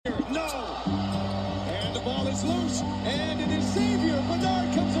is loose, and it is Xavier.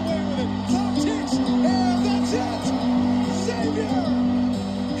 Bernard comes away with it. Top kicks, and that's it. Xavier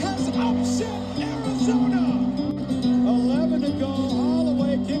has upset Arizona. 11 to go.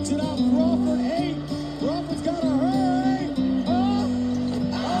 Holloway kicks it out. Crawford 8. Crawford's got to hurry.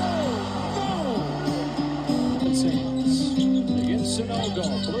 Against Sinogo.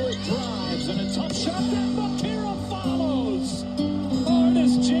 Blewett drives, and a tough shot. Then Bakira follows. Oh, it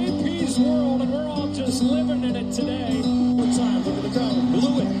is JP's world, and we're all just living in it today. One time, look at the crowd.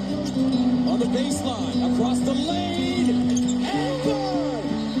 Blewett on the baseline, across the lane, and good!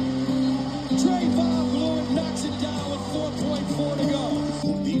 Trayvon Blewett knocks it down with 4.4 to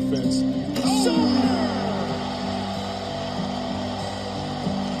go. Defense.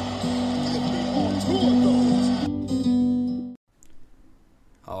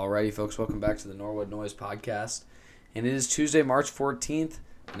 Alrighty, folks, welcome back to the Norwood Noise Podcast. And it is Tuesday, March 14th,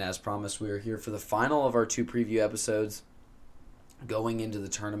 and as promised, we are here for the final of our 2 preview episodes going into the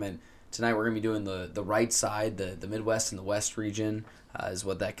tournament. Tonight we're going to be doing the right side, the Midwest and the West region is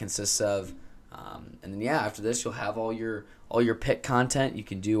what that consists of. And then after this you'll have all your pick content. You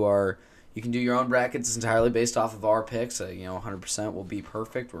can do your own brackets. It's entirely based off of our picks. 100% will be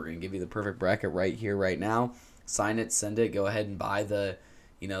perfect. We're going to give you the perfect bracket right here, right now. Sign it, send it, go ahead and buy the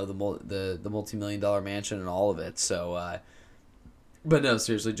multi-million-dollar mansion and all of it. So, but no,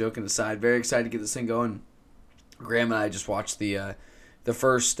 seriously, joking aside, very excited to get this thing going. Graham and I just watched the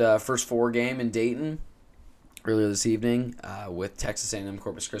first 4 game in Dayton earlier this evening with Texas A&M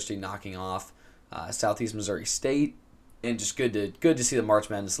Corpus Christi knocking off Southeast Missouri State, and just good to see the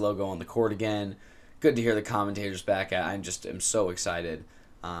March Madness logo on the court again. Good to hear the commentators back. I'm so excited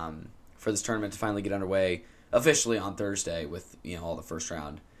for this tournament to finally get underway officially on Thursday with all the first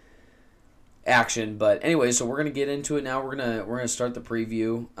round action. But anyway, so we're gonna get into it now. We're gonna start the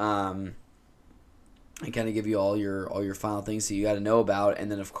preview and kind of give you all your final things that you got to know about,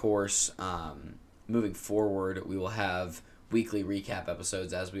 and then of course moving forward we will have weekly recap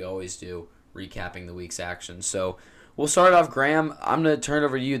episodes as we always do, recapping the week's action. So we'll start off, Graham. I'm gonna turn it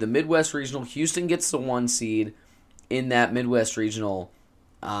over to you. The Midwest Regional, Houston gets the 1 seed in that Midwest Regional.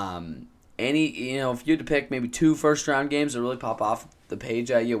 If you had to pick maybe 2 first-round games that really pop off the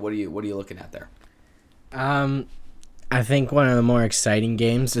page at you, what are you looking at there? I think one of the more exciting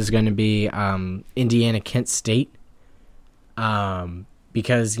games is going to be Indiana-Kent State,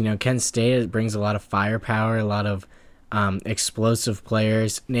 because Kent State brings a lot of firepower, a lot of explosive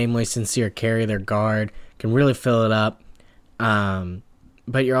players, namely Sincere Carey, their guard, can really fill it up.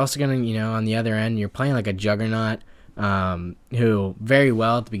 But you're also going to, on the other end, you're playing like a juggernaut, who very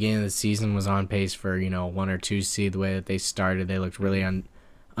well at the beginning of the season was on pace for 1 or 2 seed. The way that they started, they looked really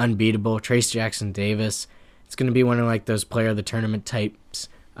unbeatable. Trace Jackson Davis, it's going to be one of like those player of the tournament types.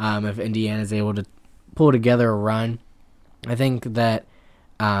 If Indiana is able to pull together a run, I think that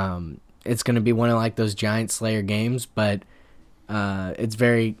it's going to be one of like those giant slayer games. But it's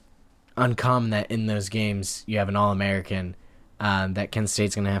very uncommon that in those games you have an All-American that Kent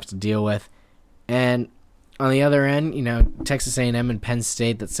State's going to have to deal with. And on the other end, Texas A&M and Penn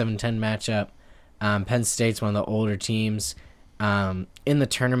State, that 7-10 matchup. Penn State's one of the older teams. In the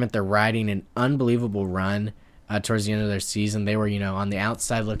tournament, they're riding an unbelievable run towards the end of their season. They were, on the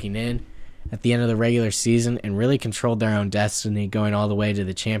outside looking in at the end of the regular season and really controlled their own destiny, going all the way to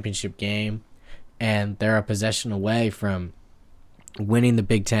the championship game. And they're a possession away from winning the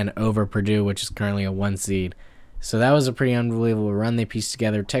Big Ten over Purdue, which is currently a 1 seed. So that was a pretty unbelievable run they pieced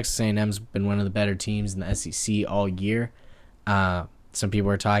together. Texas A&M's been one of the better teams in the SEC all year. Some people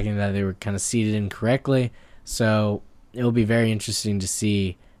were talking that they were kind of seeded incorrectly. So it will be very interesting to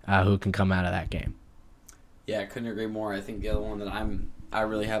see who can come out of that game. Yeah, I couldn't agree more. I think the other one that I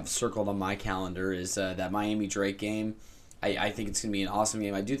really have circled on my calendar is that Miami-Drake game. I think it's going to be an awesome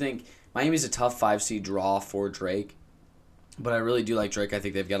game. I do think Miami's a tough 5-seed draw for Drake, but I really do like Drake. I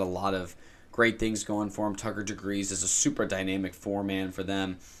think they've got a lot of great things going for him. Tucker DeGrees is a super dynamic 4-man for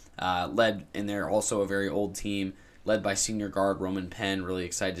them. Led in there, also a very old team, led by senior guard Roman Penn. Really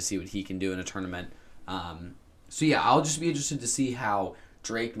excited to see what he can do in a tournament. I'll just be interested to see how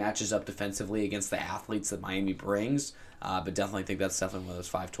Drake matches up defensively against the athletes that Miami brings. But definitely think that's definitely one of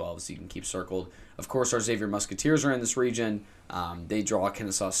those 5-12s you can keep circled. Of course, our Xavier Musketeers are in this region. They draw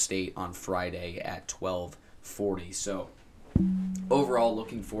Kennesaw State on Friday at 12:40. So overall,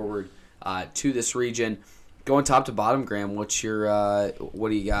 looking forward to this region. Going top to bottom, Graham, what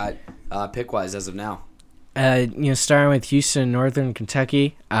do you got pick-wise as of now? Starting with Houston and Northern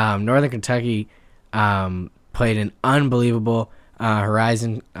Kentucky. Northern Kentucky played an unbelievable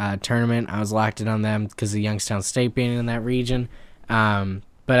Horizon tournament. I was locked in on them because of Youngstown State being in that region.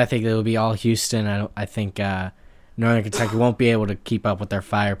 but I think it will be all Houston. I think Northern Kentucky won't be able to keep up with their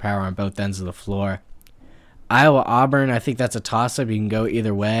firepower on both ends of the floor. Iowa Auburn, I think that's a toss-up. You can go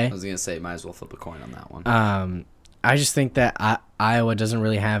either way. I was going to say, might as well flip a coin on that one. I just think that Iowa doesn't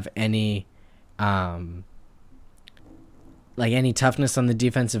really have any any toughness on the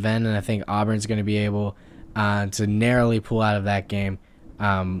defensive end, and I think Auburn's going to be able to narrowly pull out of that game.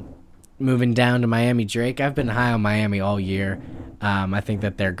 Moving down to Miami Drake, I've been high on Miami all year. I think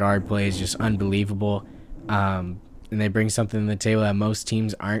that their guard play is just unbelievable, and they bring something to the table that most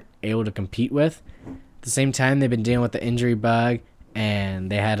teams aren't able to compete with. At the same time, they've been dealing with the injury bug,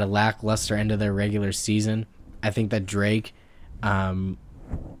 and they had a lackluster end of their regular season. I think that Drake,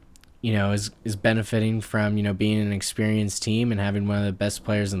 is benefiting from, being an experienced team and having one of the best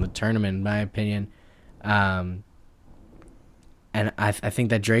players in the tournament, in my opinion. And I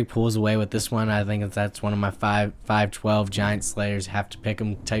think that Drake pulls away with this one. I think that's one of my 5-12 Giant Slayers have to pick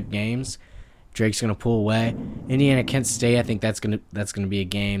 'em type games. Drake's gonna pull away. Indiana Kent State, I think that's gonna be a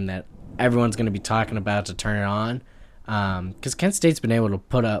game that everyone's gonna be talking about to turn it on, because Kent State's been able to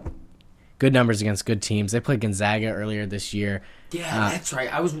put up good numbers against good teams. They played Gonzaga earlier this year. Yeah, that's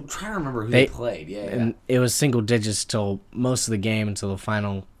right. I was trying to remember who they played. Yeah, and it was single digits till most of the game, until the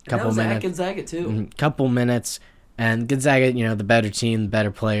final couple minutes. At Gonzaga too. Couple minutes, and Gonzaga, the better team, the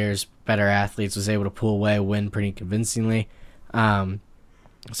better players, better athletes, was able to pull away, win pretty convincingly.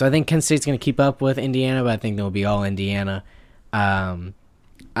 So I think Kent State's going to keep up with Indiana, but I think they'll be all Indiana.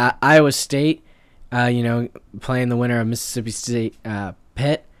 Iowa State, playing the winner of Mississippi State,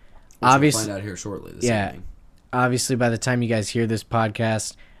 Pitt. Obviously, we'll find out here shortly. This evening. Obviously, by the time you guys hear this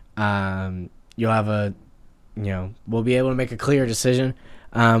podcast, you'll have we'll be able to make a clear decision.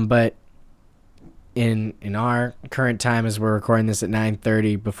 But in our current time, as we're recording this at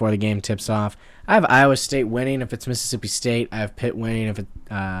 9:30 before the game tips off, I have Iowa State winning if it's Mississippi State. I have Pitt winning if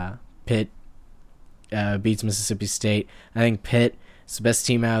Pitt beats Mississippi State. I think Pitt is the best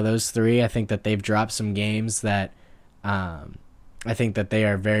team out of those three. I think that they've dropped some games that I think that they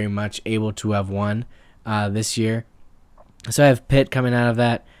are very much able to have won this year. So I have Pitt coming out of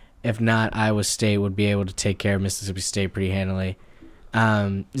that. If not, Iowa State would be able to take care of Mississippi State pretty handily.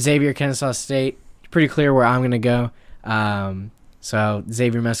 Xavier, Kennesaw State, pretty clear where I'm going to go. So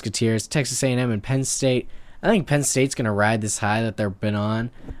Xavier Musketeers, Texas A&M, and Penn State. I think Penn State's going to ride this high that they've been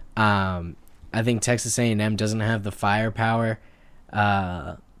on. I think Texas A&M doesn't have the firepower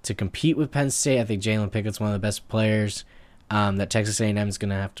to compete with Penn State. I think Jalen Pickett's one of the best players that Texas A&M is going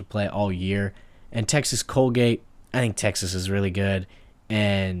to have to play all year. And Texas Colgate, I think Texas is really good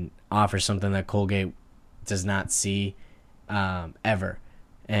and offers something that Colgate does not see ever.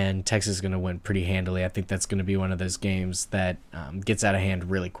 And Texas is going to win pretty handily. I think that's going to be one of those games that gets out of hand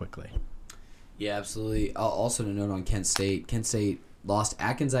really quickly. Yeah, absolutely. Also to note on Kent State lost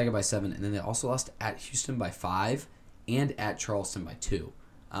at Gonzaga by 7, and then they also lost at Houston by 5 and at Charleston by 2.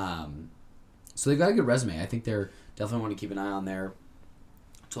 So they've got a good resume. I think they're definitely want to keep an eye on there.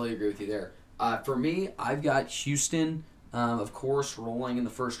 Totally agree with you there. For me, I've got Houston, of course, rolling in the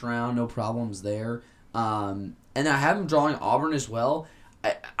first round. No problems there. And I have them drawing Auburn as well.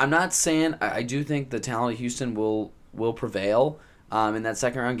 I'm not saying I do think the talent of Houston will prevail in that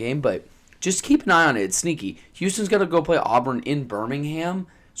second round game, but just keep an eye on it. It's sneaky. Houston's got to go play Auburn in Birmingham,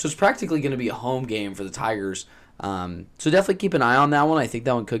 so it's practically going to be a home game for the Tigers. So definitely keep an eye on that one. I think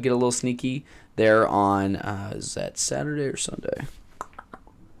that one could get a little sneaky there on, is that Saturday or Sunday?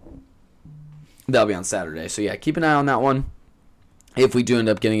 That'll be on Saturday. So yeah, keep an eye on that one. If we do end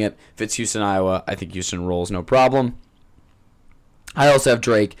up getting it, if it's Houston, Iowa, I think Houston rolls, no problem. I also have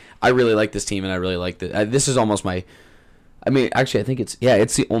Drake. I really like this team, and I really like this is almost my... I mean, actually, I think it's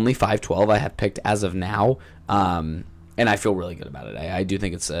the only 5-12 I have picked as of now, and I feel really good about it. I do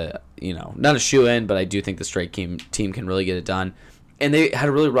think it's not a shoe-in, but I do think the Drake team can really get it done. And they had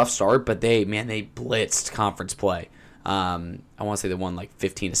a really rough start, but they blitzed conference play. I want to say they won like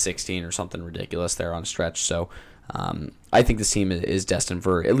 15-16 or something ridiculous there on stretch. So I think this team is destined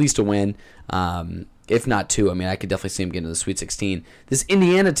for at least a win, if not 2. I mean, I could definitely see them getting to the Sweet 16. This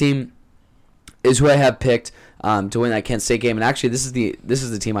Indiana team is who I have picked to win that Kent State game, and actually this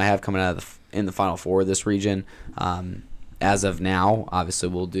is the team I have coming out of in the Final Four of this region. As of now, obviously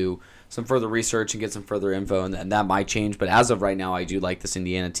we'll do some further research and get some further info, and that might change. But as of right now, I do like this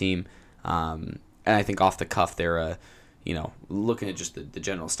Indiana team, and I think off the cuff they're looking at just the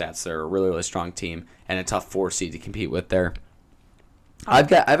general stats, they're a really, really strong team and a tough 4 seed to compete with there.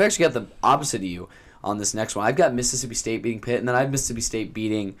 I've actually got the opposite of you on this next one. I've got Mississippi State beating Pitt, and then I have Mississippi State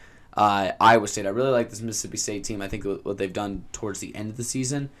beating Iowa State. I really like this Mississippi State team. I think what they've done towards the end of the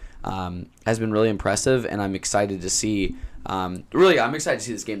season, has been really impressive, and I'm excited to see. I'm excited to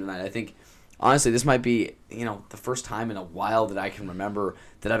see this game tonight. I think, honestly, this might be the first time in a while that I can remember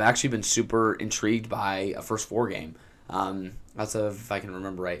that I've actually been super intrigued by a first four game. That's if I can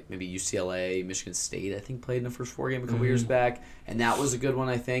remember right, maybe UCLA, Michigan State, I think, played in the first four game a couple years back, and that was a good one,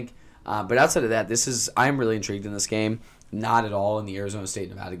 I think. But outside of that, I'm really intrigued in this game. Not at all in the Arizona State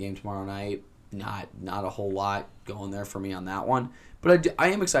Nevada game tomorrow night. Not a whole lot going there for me on that one. But I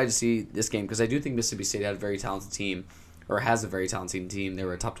am excited to see this game because I do think Mississippi State had a very talented team, or has a very talented team. They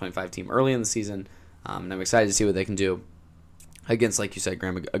were a top 25 team early in the season, and I'm excited to see what they can do against, like you said,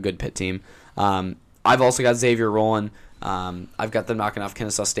 Graham, a good Pitt team. I've also got Xavier rolling. I've got them knocking off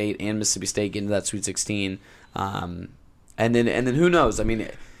Kennesaw State and Mississippi State, getting to that Sweet 16. And then who knows? I mean,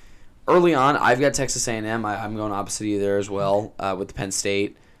 early on, I've got Texas A&M. I'm going opposite of you there as well with the Penn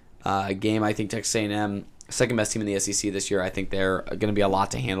State game. I think Texas A&M, second best team in the SEC this year. I think they're going to be a lot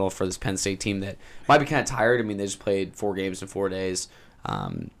to handle for this Penn State team that might be kind of tired. I mean, they just played 4 games in 4 days,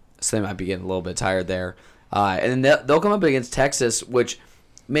 so they might be getting a little bit tired there. And then they'll come up against Texas, which,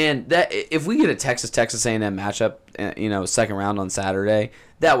 man, that if we get a Texas A&M matchup, second round on Saturday,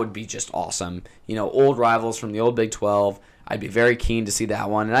 that would be just awesome. Old rivals from the old Big 12. I'd be very keen to see that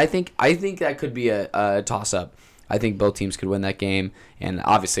one, and I think that could be a toss-up. I think both teams could win that game, and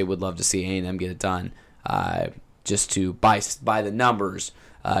obviously would love to see A&M get it done. Just to by the numbers,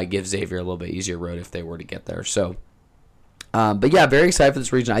 give Xavier a little bit easier road if they were to get there. So, but yeah, very excited for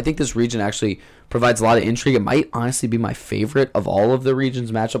this region. I think this region actually provides a lot of intrigue. It might honestly be my favorite of all of the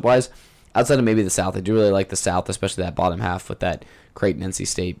regions matchup-wise, outside of maybe the South. I do really like the South, especially that bottom half with that Creighton, NC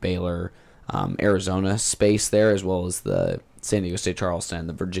State, Baylor, Arizona space there, as well as the San Diego State Charleston,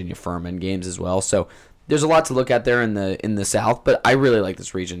 the Virginia Furman games as well. So there's a lot to look at there in the South, but I really like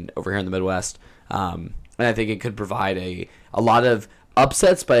this region over here in the Midwest. And I think it could provide a lot of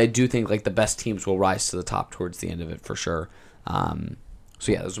upsets, but I do think like the best teams will rise to the top towards the end of it for sure.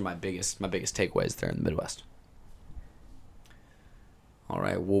 So yeah, those are my biggest takeaways there in the Midwest. All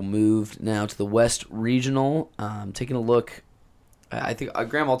right, we'll move now to the West Regional. Taking a look, I think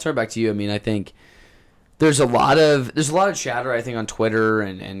Graham, I'll turn back to you. I mean, I think there's a lot of chatter, I think, on Twitter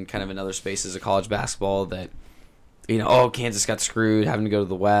and kind of in other spaces of college basketball that Kansas got screwed having to go to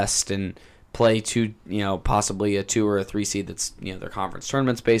the West and play possibly a 2 or a 3 seed that's their conference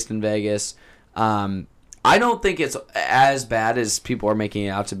tournaments based in Vegas. I don't think it's as bad as people are making it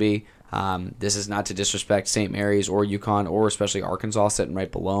out to be. This is not to disrespect St. Mary's or UConn or especially Arkansas sitting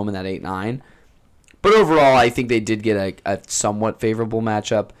right below them in that 8-9. But overall, I think they did get a somewhat favorable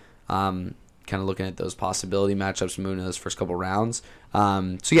matchup. Kind of looking at those possibility matchups moving in those first couple rounds.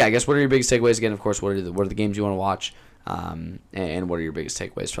 So yeah, I guess what are your biggest takeaways? Again, of course, what are the games you want to watch? And what are your biggest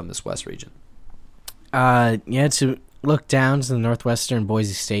takeaways from this West region? To look down to the Northwestern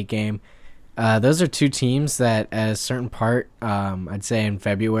Boise State game. Those are two teams that at a certain part, I'd say in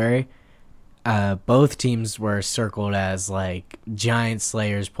February, both teams were circled as like giant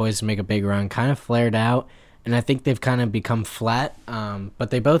slayers poised to make a big run, kind of flared out, and I think they've kind of become flat, but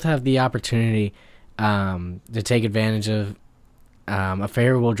they both have the opportunity to take advantage of a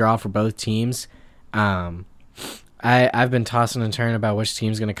favorable draw for both teams. I've been tossing and turning about which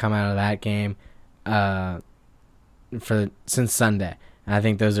team's going to come out of that game since Sunday. And I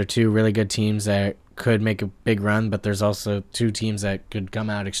think those are two really good teams that could make a big run, but there's also two teams that could come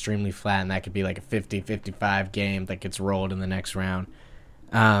out extremely flat, and that could be like a 50-55 game that gets rolled in the next round.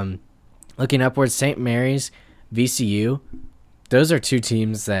 Looking upwards, St. Mary's, VCU, those are two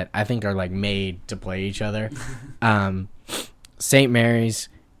teams that I think are like made to play each other. St. Mary's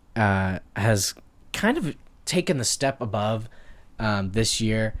has kind of taken the step above this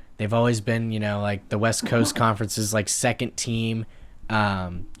year. They've always been, like the West Coast Conference's like second team.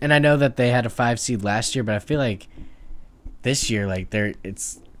 And I know that they had a 5 seed last year, but I feel like this year, like they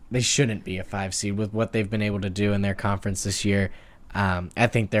shouldn't be a 5 seed with what they've been able to do in their conference this year. I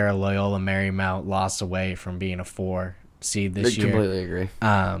think they're a Loyola Marymount loss away from being a 4 seed this year. I completely agree.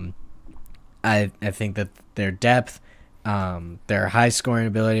 I think that their depth, their high scoring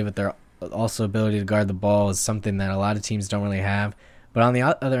ability, but their also ability to guard the ball is something that a lot of teams don't really have. But on the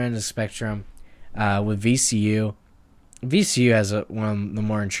other end of the spectrum, with VCU has one of the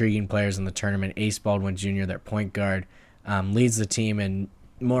more intriguing players in the tournament, Ace Baldwin Jr., their point guard, leads the team in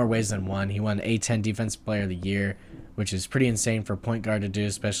more ways than one. He won A10 Defensive Player of the Year, which is pretty insane for a point guard to do,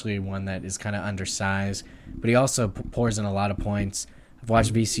 especially one that is kind of undersized. But he also pours in a lot of points. I've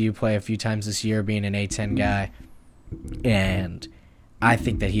watched VCU play a few times this year being an A10 guy, and I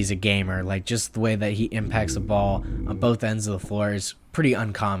think that he's a gamer. Like, just the way that he impacts the ball on both ends of the floor is pretty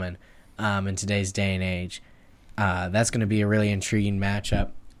uncommon in today's day and age. That's going to be a really intriguing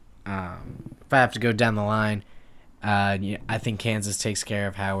matchup. if I have to go down the line, I think Kansas takes care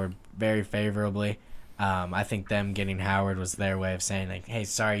of Howard very favorably. I think them getting Howard was their way of saying, like, hey,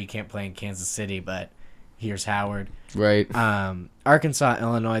 sorry you can't play in Kansas City, but here's Howard. Right. Arkansas,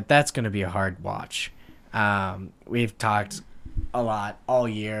 Illinois, that's going to be a hard watch. We've talked a lot all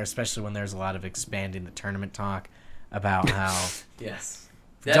year, especially when there's a lot of expanding the tournament talk about how yes.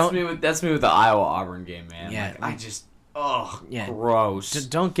 That's me with the Iowa-Auburn game, man. Yeah, like, I just gross.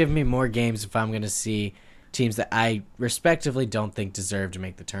 Don't give me more games if I'm going to see teams that I respectively don't think deserve to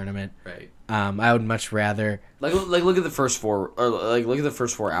make the tournament. Right. I would much rather look at the first four, or look at the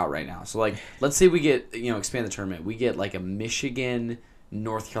first four out right now. So let's say we get expand the tournament, we get like a Michigan,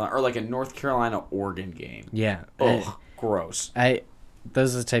 North Carolina, or like a North Carolina Oregon game. Yeah. Gross.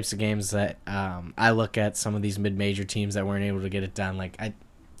 Those are the types of games that I look at some of these mid-major teams that weren't able to get it done.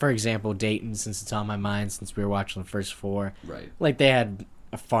 For example, Dayton, since it's on my mind, since we were watching the first four. Right. Like, they had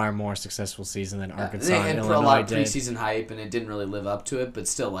a far more successsul season than Arkansas and Illinois did. They had a lot of preseason hype, and it didn't really live up to it, but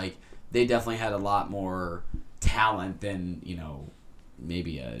still, they definitely had a lot more talent than,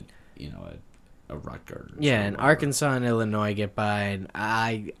 maybe a Rutgers. Yeah, and Arkansas and Illinois get by, and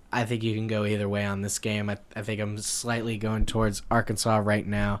I think you can go either way on this game. I think I'm slightly going towards Arkansas right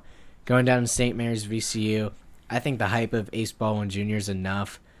now. Going down to St. Mary's VCU, I think the hype of Ace Baldwin Jr. is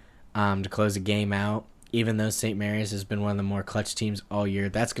enough to close a game out. Even though St. Mary's has been one of the more clutch teams all year,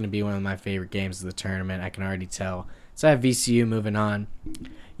 that's going to be one of my favorite games of the tournament. I can already tell. So I have VCU moving on.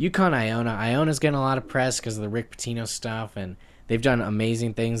 UConn, Iona. Iona's getting a lot of press because of the Rick Pitino stuff, and they've done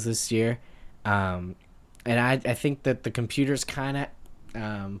amazing things this year. And I think that the computers kind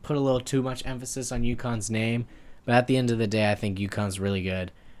of put a little too much emphasis on UConn's name, but at the end of the day, I think UConn's really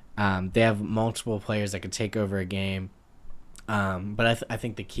good. They have multiple players that could take over a game, but I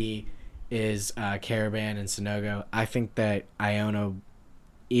think the key is Caravan and Sonogo. I think that Iona,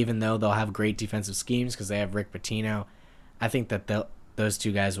 even though they'll have great defensive schemes because they have Rick Pitino, I think that those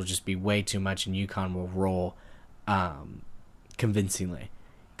two guys will just be way too much, and UConn will roll convincingly.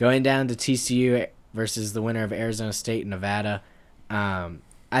 Going down to TCU versus the winner of Arizona State and Nevada,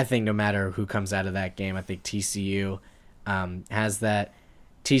 I think no matter who comes out of that game, I think TCU has that.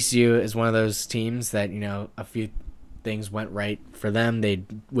 TCU is one of those teams that, a few things went right for them, they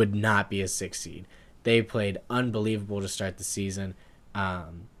would not be a 6 seed. They played unbelievable to start the season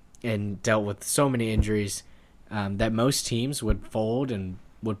and dealt with so many injuries that most teams would fold and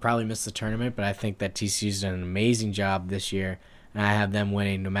would probably miss the tournament, but I think that TCU's done an amazing job this year, and I have them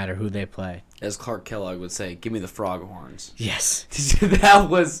winning no matter who they play. As Clark Kellogg would say, give me the frog horns. Yes. That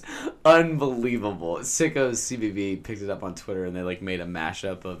was unbelievable. Sicko's CBB picked it up on Twitter, and they made a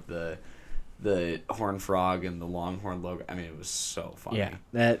mashup of the horn frog and the Longhorn logo. I mean, it was so funny.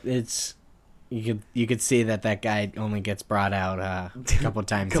 Yeah, you could see that guy only gets brought out a couple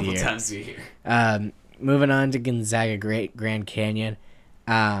times a year. Moving on to Gonzaga Grand Canyon.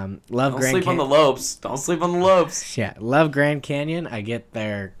 Don't sleep on the Lopes. Yeah, love Grand Canyon. I get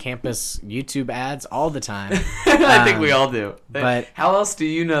their campus YouTube ads all the time. I think we all do. But how else do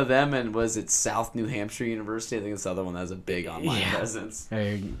you know them? And was it South New Hampshire University? I think it's the other one that has a big online presence. Or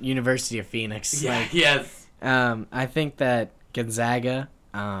University of Phoenix. Yeah, yes. I think that Gonzaga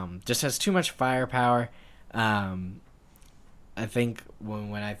just has too much firepower. I think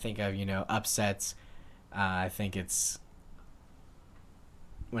when I think of upsets, I think it's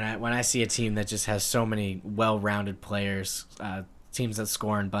when I see a team that just has so many well-rounded players, teams that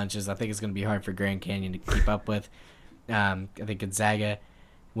score in bunches, I think it's going to be hard for Grand Canyon to keep up with. I think Gonzaga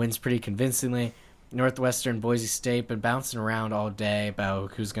wins pretty convincingly. Northwestern, Boise State, been bouncing around all day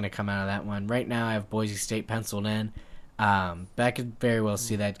about who's going to come out of that one. Right now I have Boise State penciled in, but I could very well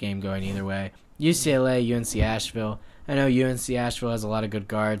see that game going either way. UCLA, UNC Asheville. I know UNC Asheville has a lot of good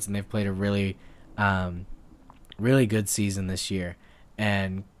guards, and they've played a really, really good season this year.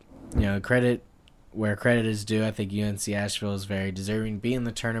 And, credit where credit is due, I think UNC Asheville is very deserving to be in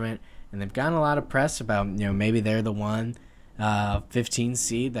the tournament. And they've gotten a lot of press about, maybe they're the 15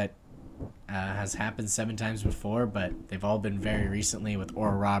 seed that has happened 7 times before, but they've all been very recently with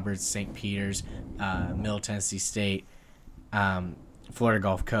Oral Roberts, St. Peter's, Middle Tennessee State, Florida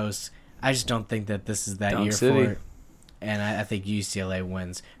Gulf Coast. I just don't think that this is that year for it. And I think UCLA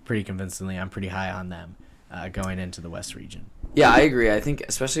wins pretty convincingly. I'm pretty high on them going into the West region. Yeah, I agree. I think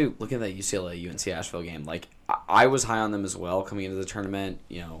especially looking at that UCLA-UNC Asheville game, I was high on them as well coming into the tournament,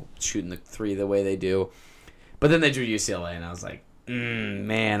 shooting the 3 the way they do. But then they drew UCLA, and I was like,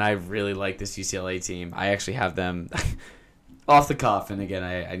 man, I really like this UCLA team. I actually have them off the cuff, and again,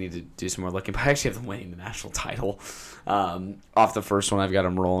 I need to do some more looking, but I actually have them winning the national title. Off the first one, I've got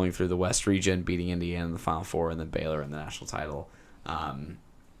them rolling through the West region, beating Indiana in the Final Four, and then Baylor in the national title.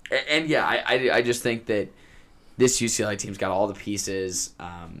 And yeah, I just think that this UCLA team's got all the pieces.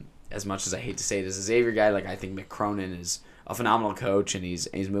 As much as I hate to say it as a Xavier guy, like I think Mick Cronin is a phenomenal coach, and he's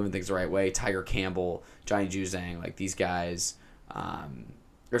moving things the right way. Tiger Campbell, Johnny Juzang, like these guys. Jaime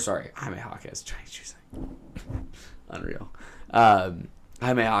Jaquez, Johnny Juzang, unreal.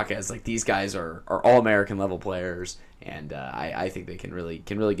 Jaime Jaquez, like these guys are all American level players, and I think they can really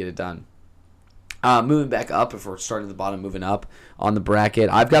get it done. Moving back up, if we're starting at the bottom, moving up on the bracket,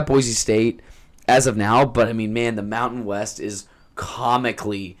 I've got Boise State as of now, but I mean, man, the Mountain West is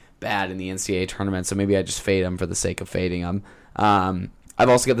comically bad in the NCAA tournament, so maybe I just fade them for the sake of fading them. I've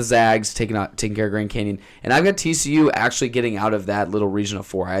also got the Zags taking care of Grand Canyon, and I've got TCU actually getting out of that little Regional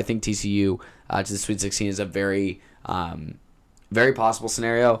 4. I think TCU to the Sweet 16 is a very, very possible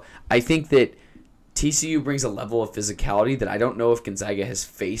scenario. I think that TCU brings a level of physicality that I don't know if Gonzaga has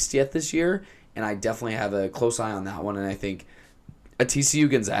faced yet this year, and I definitely have a close eye on that one, and I think a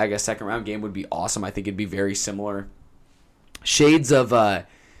TCU-Gonzaga second-round game would be awesome. I think it'd be very similar. Shades of the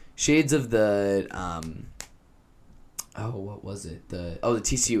what was it? The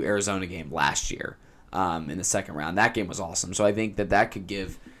TCU Arizona game last year in the second round. That game was awesome. So I think that could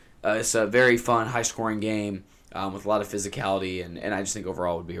give us a very fun, high-scoring game with a lot of physicality, and I just think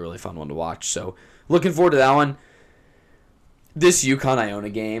overall it would be a really fun one to watch. So looking forward to that one. This UConn-Iona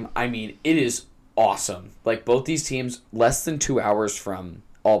game, I mean, it is awesome. Like, both these teams less than 2 hours from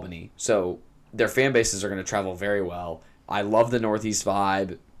Albany, so their fan bases are going to travel very well. I love the Northeast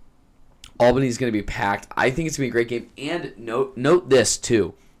vibe. Albany's going to be packed. I think it's going to be a great game. And note this,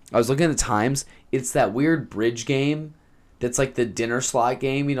 too. I was looking at the times. It's that weird bridge game that's like the dinner slot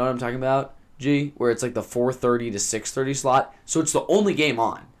game. You know what I'm talking about, G? Where it's like the 4:30 to 6:30 slot. So it's the only game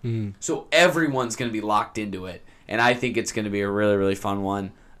on. Mm. So everyone's going to be locked into it. And I think it's going to be a really, really fun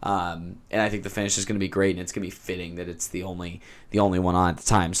one. And I think the finish is going to be great. And it's going to be fitting that it's the only one on at the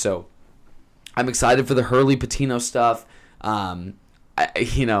time. So I'm excited for the Hurley Patino stuff. I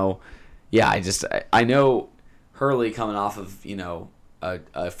know Hurley coming off of,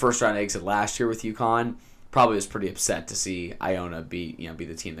 a first round exit last year with UConn, probably was pretty upset to see Iona be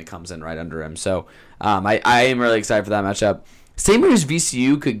the team that comes in right under him. So I am really excited for that matchup. St. Mary's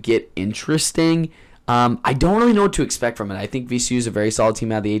VCU could get interesting. I don't really know what to expect from it. I think VCU is a very solid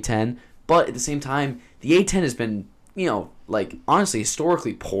team out of the A-10, but at the same time, the A-10 has been, honestly,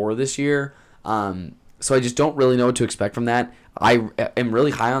 historically poor this year. So I just don't really know what to expect from that. I am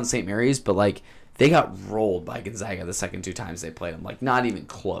really high on St. Mary's, but they got rolled by Gonzaga the second two times they played them, not even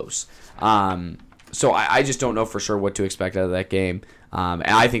close. So I just don't know for sure what to expect out of that game. And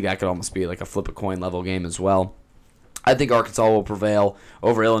I think that could almost be like a flip a coin level game as well. I think Arkansas will prevail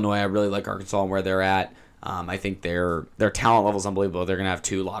over Illinois. I really like Arkansas and where they're at. I think their talent level is unbelievable. They're going to have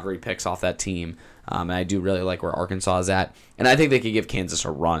 2 lottery picks off that team. And I do really like where Arkansas is at. And I think they could give Kansas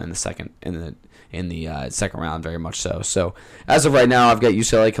a run in the second round, very much so. So as of right now, I've got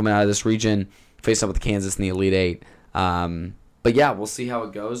UCLA coming out of this region, facing up with Kansas in the Elite Eight. But yeah, we'll see how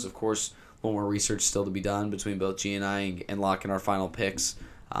it goes. Of course, a little more research still to be done between both G and I and locking our final picks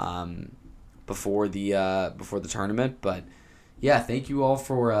before the tournament. But yeah, thank you all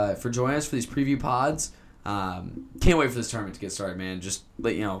for joining us for these preview pods. Can't wait for this tournament to get started, man. Just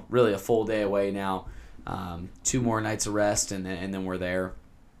really a full day away now. 2 more nights of rest, and then we're there.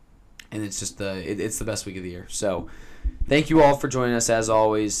 And it's just it's the best week of the year. So thank you all for joining us as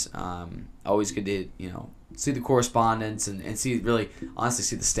always. Always good to see the correspondence and see the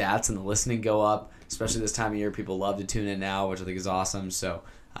stats and the listening go up, especially this time of year. People love to tune in now, which I think is awesome. So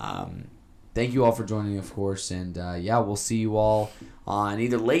thank you all for joining, of course. And we'll see you all on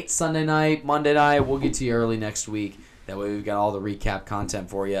either late Sunday night, Monday night. We'll get to you early next week. That way we've got all the recap content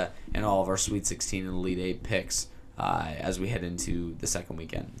for you and all of our Sweet 16 and Elite 8 picks as we head into the second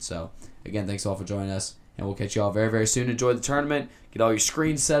weekend. So, again, thanks all for joining us, and we'll catch you all very, very soon. Enjoy the tournament. Get all your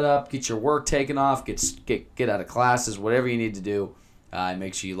screens set up. Get your work taken off. Get out of classes, whatever you need to do. And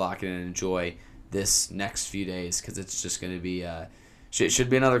make sure you lock it in and enjoy this next few days because it's just going to be should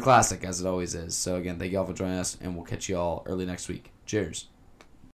be another classic, as it always is. So, again, thank you all for joining us, and we'll catch you all early next week. Cheers.